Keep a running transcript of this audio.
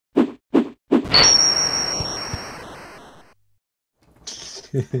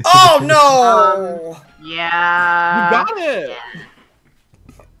Oh no! Yeah. You got it.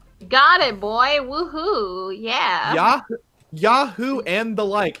 Yeah. Got it, boy. Woohoo. Yeah. Yahoo and the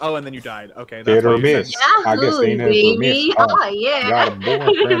like. Oh, and then you died. Okay, that's Hit or what you miss. said. Yahoo, I guess they never baby. miss. Oh, yeah. Got a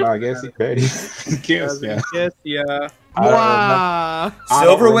boyfriend, I guess he petty. Guess, yeah. Yes, yeah. I don't Wow. I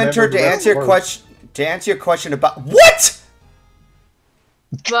don't Silverwinter, remember to the rest answer your of the question, about what?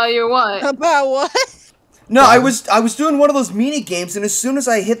 Well, you're what? About what? No, I was doing one of those mini games, and as soon as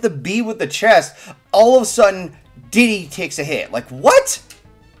I hit the B with the chest, all of a sudden Diddy takes a hit. Like what?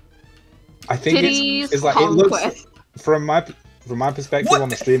 I think Diddy's it's like it looks conquest. from my perspective What? on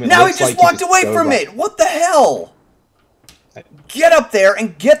the stream. It Now he looks just like walked away dove from up. it. What the hell? Get up there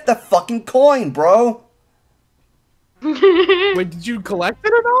and get the fucking coin, bro. Wait, did you collect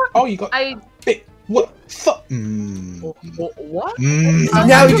it or not? Oh, you got what? Fuck. What?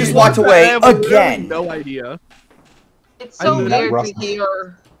 Now he just walked away I have again. No idea. It's so I know that weird to Russell-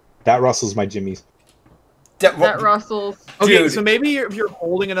 hear That rustles my jimmies. that Russell's. Okay, Dude. so maybe if you're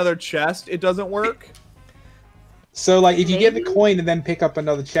holding another chest, it doesn't work. So like, if you get the Maybe? coin and then pick up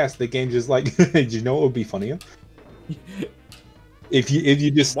another chest, the game just like, do you know what would be funnier? If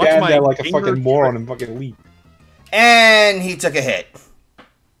you just Watch stand my there like a finger fucking moron and fucking leap. And he took a hit.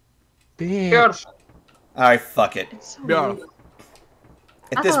 Bitch. Alright, fuck it. It's so Yeah. weird.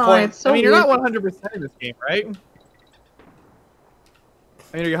 At this Oh, point, it's so I mean, you're weird. not 100% in this game, right?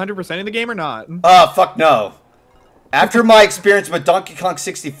 I mean, are you 100% in the game or not? fuck no. After my experience with Donkey Kong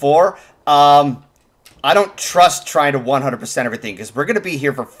 64, I don't trust trying to 100% everything, because we're gonna be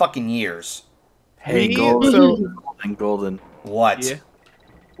here for fucking years. Hey, Me, Golden, Golden, What? Yeah.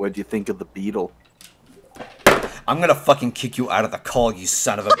 what'd you think of the beetle? I'm gonna fucking kick you out of the call, you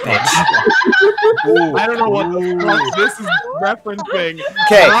son of a bitch. I don't know what the fuck this is referencing.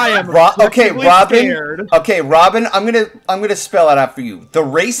 Okay, I am okay, objectively Robin. scared. Okay, Robin. I'm gonna spell it out for you. The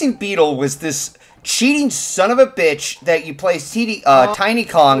racing beetle was this cheating son of a bitch that you play Tiny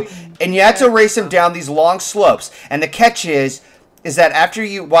Kong, and you had to race him down these long slopes. And the catch is that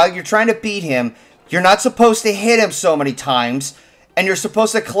while you're trying to beat him, you're not supposed to hit him so many times, and you're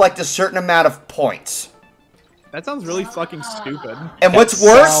supposed to collect a certain amount of points. That sounds really fucking stupid. And what's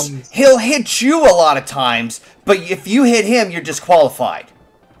worse, he'll hit you a lot of times, but if you hit him, you're disqualified.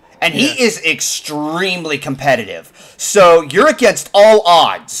 And he is extremely competitive. So you're against all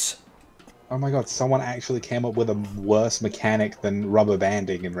odds. Oh my god, someone actually came up with a worse mechanic than rubber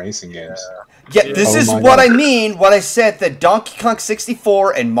banding in racing games. Yeah, this Oh is my what God. I mean when I said that Donkey Kong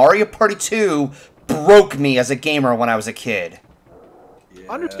 64 and Mario Party 2 broke me as a gamer when I was a kid.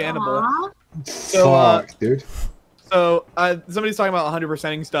 Understandable. Aw. So, Fuck, dude. So, somebody's talking about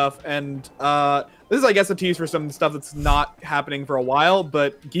 100%ing stuff, and this is, I guess, a tease for some stuff that's not happening for a while,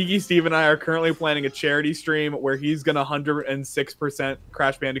 but Geeky Steve and I are currently planning a charity stream where he's gonna 106%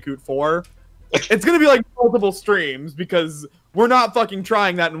 Crash Bandicoot 4. It's gonna be like multiple streams, because we're not fucking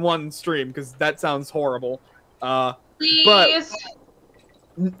trying that in one stream, because that sounds horrible. Please.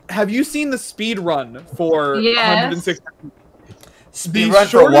 Have you seen the speed run for Yes. 106%? Speedrun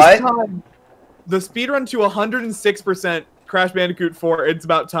for what? The speedrun to 106% Crash Bandicoot 4, It's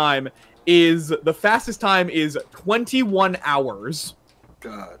About Time, is the fastest time is 21 hours.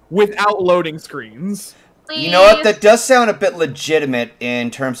 God. Without loading screens. Please. You know what? That does sound a bit legitimate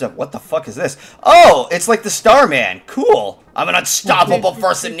in terms of what the fuck is this? Oh, it's like the Starman. Cool. I'm an unstoppable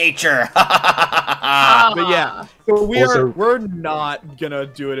force in nature. But yeah, so Also- we're not gonna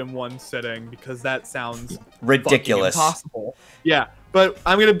do it in one sitting because that sounds Ridiculous. fucking impossible. Yeah, but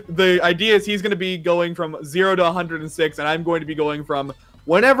the idea is he's gonna be going from 0 to 106, and I'm going to be going from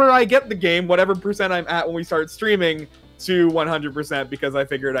whenever I get the game, whatever percent I'm at when we start streaming, to 100% because I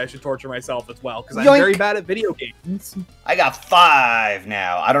figured I should torture myself as well because I'm Yoink. very bad at video games. I got 5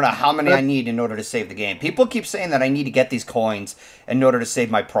 now. I don't know how many I need in order to save the game. People keep saying that I need to get these coins in order to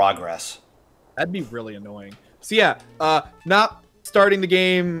save my progress. That'd be really annoying. So yeah, not starting the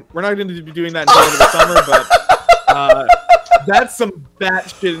game. We're not going to be doing that until the end of the summer, but that's some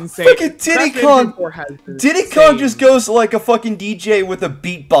batshit insane. Fucking Diddy Crash Kong. Bandicoot 4 has been Diddy Kong insane. just goes like a fucking DJ with a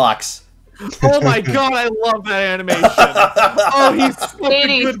beatbox. Oh my god, I love that animation. Oh, he's such a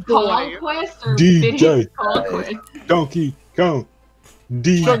Diddy's good boy. Conquest or DJ. Diddy's Conquest? Donkey Kong.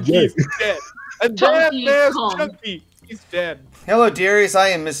 DJ. Chunky's dead. And then Chunky there's Kong. Chunky. He's dead. Hello, dearies. I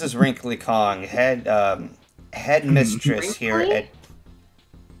am Mrs. Wrinkly Kong, head mistress here Wrinkly? at.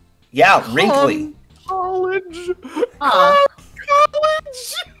 Yeah, Wrinkly. College. Huh.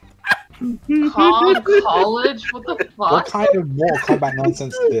 College. College? What the What fuck? kind of Mortal Kombat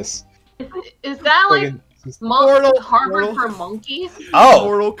nonsense is this? Is that like Harvard for monkeys? Oh!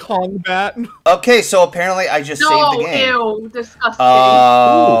 Mortal Kombat. Okay, so apparently I just saved the game. Ew, disgusting.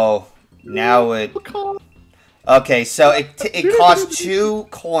 Oh, now it... Okay, so it costs 2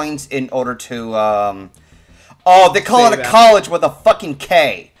 coins in order to, Oh, they call it a college with a fucking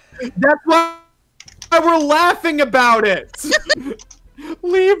K. That's why we're laughing about it!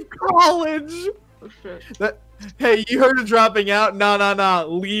 Leave college! Oh, shit. Hey, you heard of dropping out? Nah.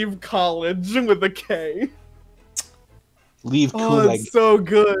 Leave college with a K. Leave Oh, Kool-Aid. it's so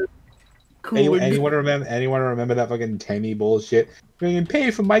good. Anyone remember that fucking Tammy bullshit? You can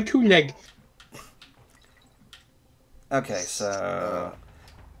pay for my Kool-Aid. Okay, so...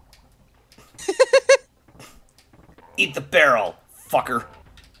 Eat the barrel, fucker.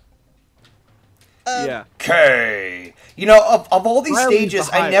 Yeah. Okay. You know, of all these Riley's stages,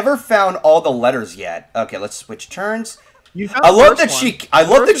 the I highest. never found all the letters yet. Okay, let's switch turns. You found I the love first that one. she. I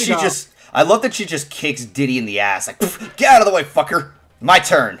love that First she you got- just. I love that she just kicks Diddy in the ass. Like, "Pff, get out of the way, fucker. My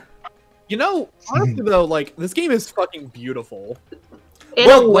turn. You know, honestly though, like, this game is fucking beautiful. In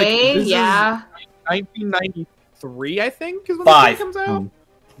Well, a like, way, this is- yeah. 1993, I think, is when Five. this game comes out.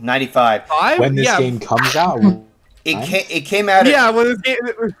 95. 5? When this yeah. game comes out, It came out. Yeah, when this game...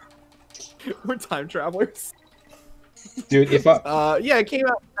 We're time travelers. dude, if I Yeah, it came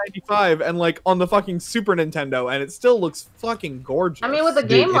out in 95, and, like, on the fucking Super Nintendo, and it still looks fucking gorgeous. I mean, with a dude,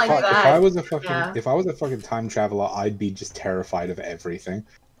 game if like I, that. if I was a fucking yeah. if I was a fucking time traveler, I'd be just terrified of everything.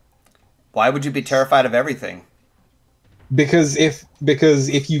 Why would you be terrified of everything? Because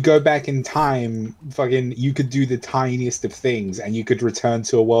if you go back in time, fucking, you could do the tiniest of things, and you could return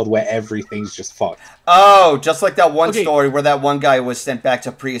to a world where everything's just fucked. Oh, just like that one Okay. story where that one guy was sent back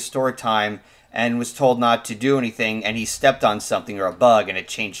to prehistoric time and was told not to do anything, and he stepped on something or a bug, and it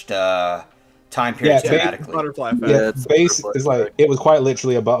changed time periods Yeah, dramatically. Butterfly effect. Yeah, it's base butterfly is like effect. it was quite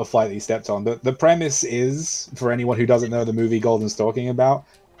literally a butterfly that he stepped on. The premise is, for anyone who doesn't know the movie Golden's talking about,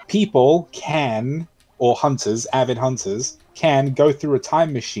 people can, or hunters, avid hunters, can go through a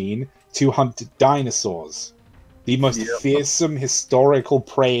time machine to hunt dinosaurs, the most Yep. fearsome historical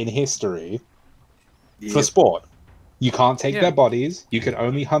prey in history, for Yep. sport. You can't take Yeah. their bodies. You can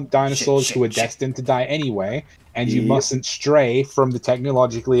only hunt dinosaurs Shit, who are shit. destined to die anyway, and you Yep. mustn't stray from the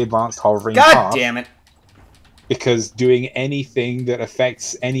technologically advanced hovering God path, damn it. because doing anything that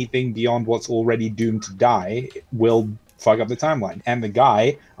affects anything beyond what's already doomed to die will fuck up the timeline. And the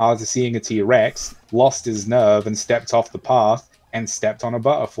guy, after seeing a T-Rex, lost his nerve and stepped off the path and stepped on a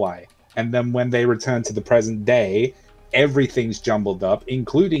butterfly. And then when they return to the present day, everything's jumbled up,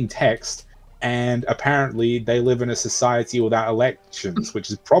 including text, and apparently they live in a society without elections, which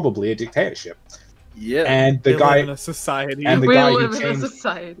is probably a dictatorship. Yeah. And They the live guy in a society. and the We guy who live in a changed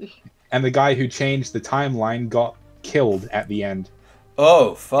society. and the guy who changed the timeline got killed at the end.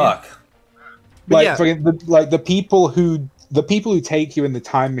 Oh, fuck. But Like, yeah. fucking, the people who take you in the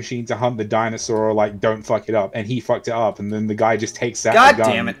time machine to hunt the dinosaur are like, don't fuck it up, and he fucked it up, and then the guy just takes out God the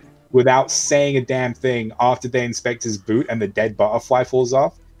gun damn it. without saying a damn thing after they inspect his boot, and the dead butterfly falls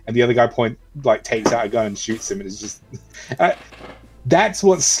off, and the other guy takes out a gun and shoots him, and it's just that's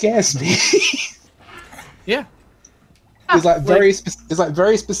what scares me. Yeah. It's like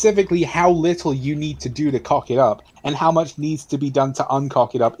very specifically how little you need to do to cock it up, and how much needs to be done to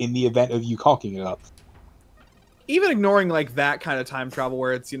uncock it up in the event of you cocking it up. Even ignoring like that kind of time travel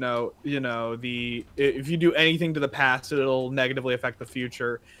where it's if you do anything to the past it'll negatively affect the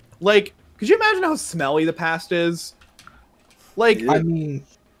future. Like, could you imagine how smelly the past is? Like, Yeah. I mean,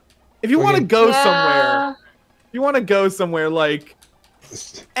 if you want to Okay. go Yeah. somewhere, like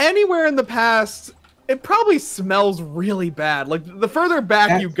anywhere in the past, it probably smells really bad. Like the further back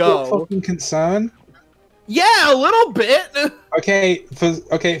that's you your go, fucking concern. yeah, a little bit. Okay,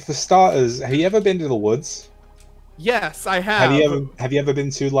 for starters, have you ever been to the woods? Yes, I have. Have you ever been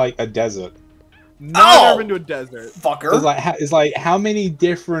to like a desert? No, I've Oh! never been to a desert. Fucker. It's like how many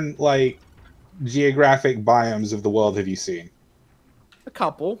different like geographic biomes of the world have you seen? A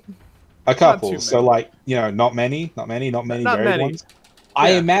couple. A couple. too So many. not many Not varied many. ones.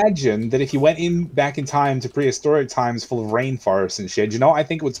 I Yeah. imagine that if you went back in time to prehistoric times full of rainforests and shit, do you know what I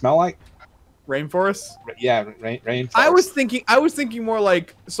think it would smell like? Rainforest. Yeah, rainforest. I was thinking more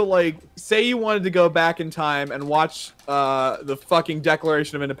like, so like, say you wanted to go back in time and watch the fucking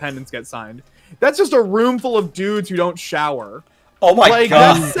Declaration of Independence get signed. That's just a room full of dudes who don't shower. Oh my Like,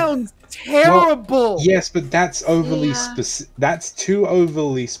 god. that sounds terrible. Yes, but that's overly Yeah. That's too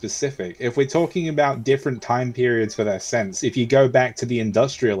overly specific. If we're talking about different time periods for their sense, if you go back to the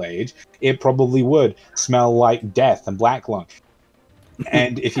industrial age, it probably would smell like death and black lung.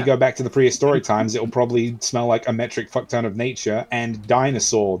 And if you go back to the prehistoric times, it'll probably smell like a metric fuck ton of nature and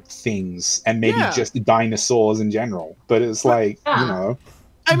dinosaur things, and maybe just dinosaurs in general. But it's like, you know,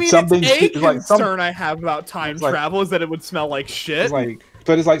 I mean, something it's a like concern I have about time travel is that it would smell like shit.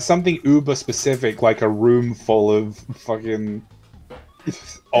 But it's like something uber specific, like a room full of fucking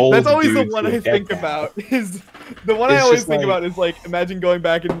old. That's always the dudes one who are I dead think now. about. Is the one I It's always just think like- about is like, imagine going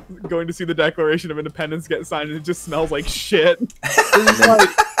back and going to see the Declaration of Independence get signed and it just smells like shit. It's like,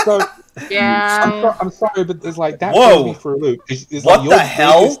 so, Yeah. I'm sorry, but it's like that Whoa. throws me for a loop. It's What like the your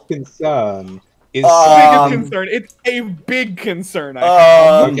hell? biggest concern is Biggest concern. It's a big concern. I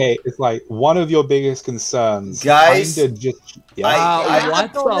have. okay. It's like one of your biggest concerns, Guys, kinda just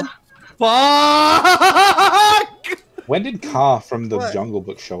What the fuck? When did Car from the Jungle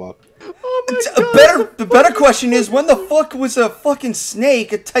Book show up? Oh my god. The better question is, when the fuck was a fucking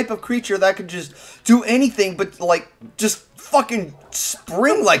snake a type of creature that could just do anything but like just fucking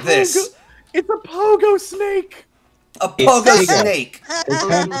spring like this? It's a pogo snake. A pogo Tigger. snake.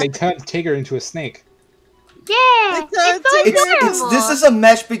 They turned Tigger into a snake. Yeah. It's so This is a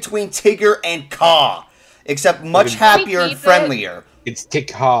mesh between Tigger and Ka, except much happier and keep it? friendlier. It's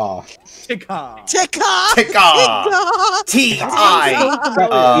Tikaa. Tikaa. Tikaa. T-I.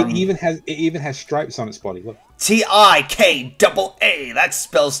 It even has stripes on its body. Look. T-I-K-A-A. That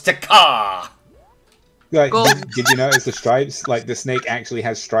spells Tikaa. Like, Gold. did you notice the stripes? Like the snake actually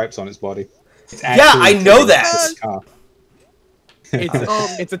has stripes on its body. It's Yeah, I actually know Tigger. that. It's Kaa.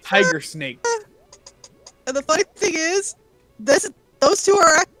 It's a tiger snake. And the funny thing is, those two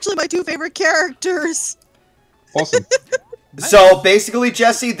are actually my two favorite characters. Awesome. So basically,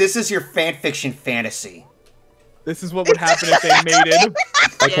 Jesse, this is your fanfiction fantasy. This is what would happen if they mated.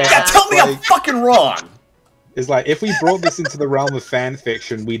 Okay. Yeah, tell me I'm fucking wrong. It's like if we brought this into the realm of fan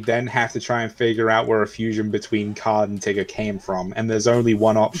fiction, we'd then have to try and figure out where a fusion between Card and Tigger came from, and there's only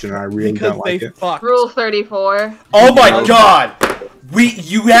one option, and I really Because don't they like it. fucked. Rule 34. Oh my god!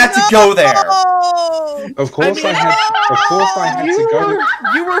 You had to go there. Oh! Of course, I had to go.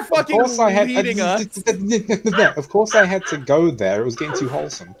 You were Of fucking course, I had. leading us. Of course, I had to go there. It was getting too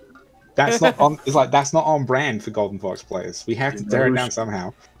wholesome. That's not on. It's like that's not on brand for Golden Fox players. We have to tear it down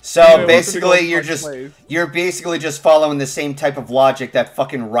somehow. So Anyway, basically, what's the you're Golden just Fox plays? you're basically just following the same type of logic that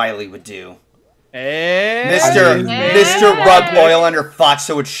fucking Riley would do. Hey, Mr. Hey. Mr. Rub oil on your fox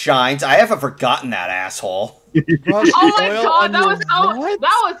so it shines. I haven't forgotten that asshole. Oh my god,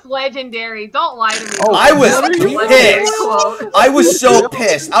 that was legendary. Don't lie to me. Oh, I was That a legendary pissed. quote. I was so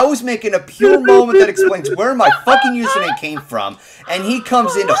pissed. I was making a pure moment that explains where my fucking username came from, and he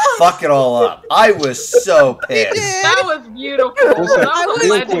comes in to fuck it all up. I was so pissed. That was beautiful. Also, That was a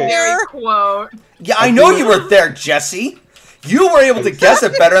real quick. legendary quote. Yeah, I know you were there, Jesse. You were able to guess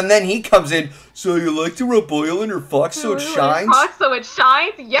it better, and then he comes in. So you like to rub oil in your fox so it shines? Fox so it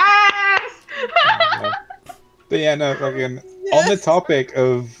shines? Yes! But yeah, no, fucking on the topic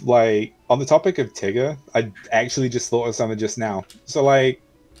of Tigger, I actually just thought of something just now. So like,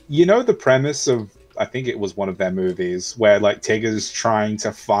 you know the premise of I think it was one of their movies where like Tigger's trying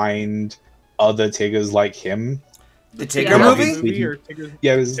to find other Tiggers like him. The Tigger Yeah. movie? Or Tigger's-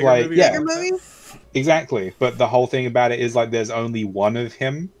 Yeah, it was Tigger like movie? yeah, Tigger movie? exactly. But the whole thing about it is like there's only one of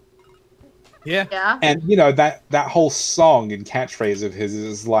him. Yeah. Yeah. And you know that whole song and catchphrase of his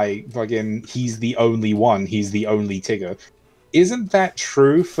is like fucking he's the only one, he's the only Tigger. Isn't that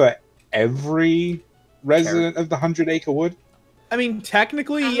true for every resident of the 100 Acre Wood? I mean,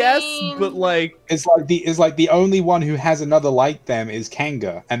 technically, I yes, mean- but like, It's like the only one who has another like them is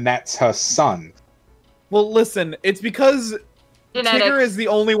Kanga, and that's her son. well, listen, it's because Genetics. Tigger is the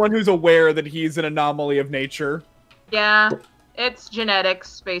only one who's aware that he's an anomaly of nature. Yeah. It's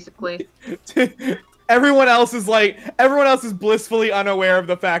genetics, basically. Everyone else is blissfully unaware of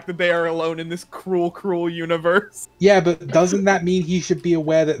the fact that they are alone in this cruel, cruel universe. Yeah, but doesn't that mean he should be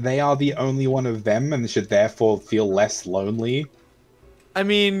aware that they are the only one of them and should therefore feel less lonely? I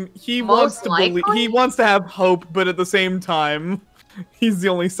mean, he Most he wants to have hope, but at the same time, he's the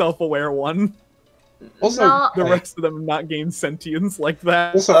only self-aware one. Also, No. The rest of them have not gained sentience like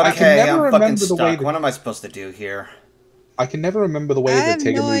that. Also, I can Okay, never I'm fucking remember the way stuck. What am I supposed to do here? I can never remember the way I the have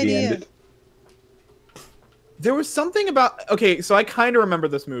Tigger no movie idea. ended. There was something about... Okay, so I kind of remember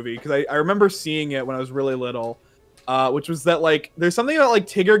this movie, because I remember seeing it when I was really little, which was that, like, there's something about, like,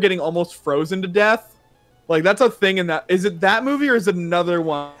 Tigger getting almost frozen to death. Like, that's a thing in that... Is it that movie, or is it another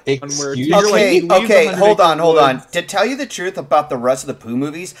one? Where Excuse- Tigger, like, he leaves Okay, 100 hold on, Acre hold on. Woods. To tell you the truth about the rest of the Pooh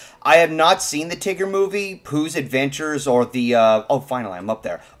movies, I have not seen the Tigger movie, Pooh's Adventures, or the, oh, finally, I'm up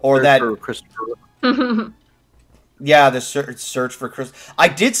there. Or Search that, for Christopher. yeah, the Search for Chris. I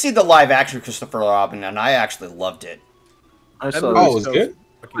did see the live-action Christopher Robin, and I actually loved it. I That saw movie Oh, it was good?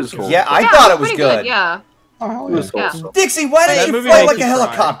 It was wholesome. Yeah, I thought it was pretty good. Yeah. Oh, hell It was yeah. wholesome. Dixie, why That didn't you movie fly makes like a me cry.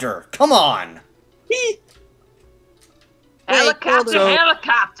 helicopter? Come on. Helicopter, So-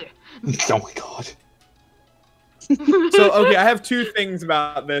 helicopter. Oh my god. So okay, I have two things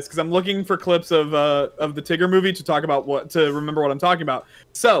about this because I'm looking for clips of the Tigger movie to talk about to remember what I'm talking about.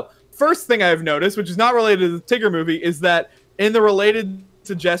 So first thing I've noticed, which is not related to the Tigger movie, is that in the related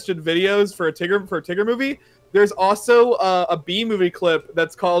suggested videos for a Tigger movie, there's also a B movie clip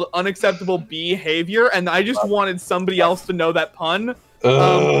that's called "Unacceptable Behavior," and I just wanted somebody else to know that pun.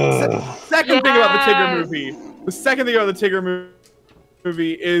 Second thing about the Tigger movie. The second thing about the Tigger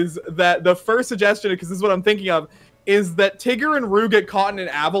movie is that the first suggestion, because this is what I'm thinking of, is that Tigger and Rue get caught in an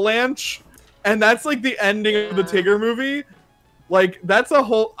avalanche, and that's like the ending of the Tigger movie. Like that's a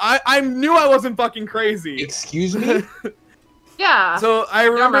whole. I knew I wasn't fucking crazy. Excuse me? Yeah. So I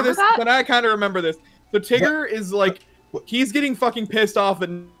remember remember this, that? but I kind of remember this. So Tigger is like, he's getting fucking pissed off that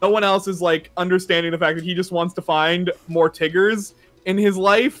no one else is like understanding the fact that he just wants to find more Tiggers in his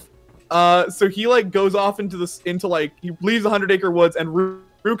life. So he like goes off into he leaves the 100-acre woods, and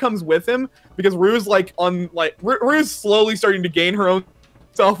Rue comes with him because Rue's like Rue's slowly starting to gain her own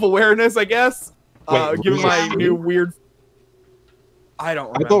self-awareness, I guess. Wait, Given Rue my is new Rue? weird. I don't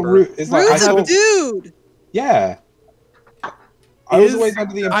remember. I thought Rue is like. Rue's a dude. Yeah. I was Is- always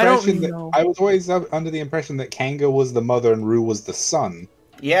under the I don't impression that know. I was always under the impression that Kanga was the mother and Rue was the son.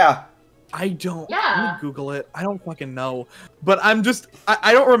 Yeah. I don't. Yeah. Let me Google it. I don't fucking know. But I'm just.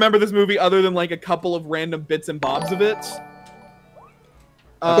 I don't remember this movie other than like a couple of random bits and bobs of it.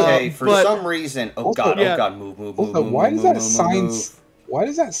 Okay, for but- some reason. Oh Also- god, yeah. oh god, move, move, Also, move, move, why move, does that move, sign? move. Why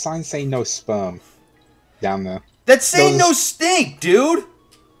does that sign say no sperm down there? That's saying Those- no snake, dude.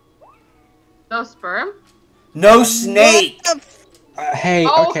 No sperm? No snake. Hey,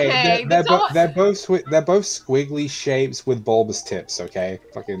 Okay, okay, but don't- they're both squiggly shapes with bulbous tips. Okay,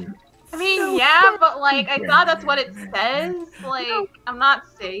 fucking. I mean, yeah, but like, I thought that's what it says. Like, I'm not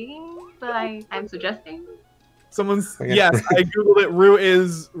saying, but I'm suggesting. Someone's Okay. yes, I googled it. Rue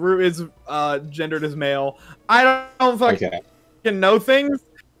is gendered as male. I don't fucking Okay. know things.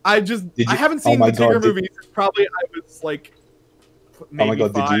 I haven't Oh seen my the Tigger God, did- movies. Probably I was like. Oh my maybe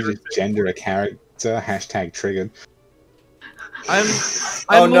god, did 5 you or just 6. gender a character? Hashtag triggered. Oh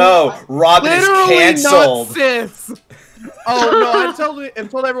I'm no, Robin is literally canceled. not cis. Oh no, I've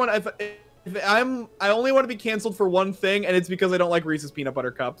told everyone I only want to be canceled for one thing, and it's because I don't like Reese's peanut butter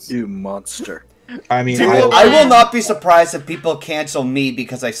cups. You monster. I mean, I will not be surprised if people cancel me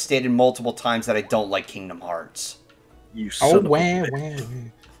because I've stated multiple times that I don't like Kingdom Hearts. You son Oh, of a where?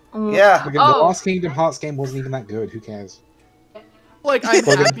 Yeah. The Oh. last Kingdom Hearts game wasn't even that good. Who cares? Like I'm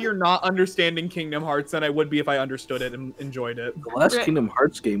happier not understanding Kingdom Hearts than I would be if I understood it and enjoyed it. The last Right. Kingdom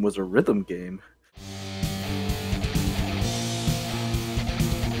Hearts game was a rhythm game.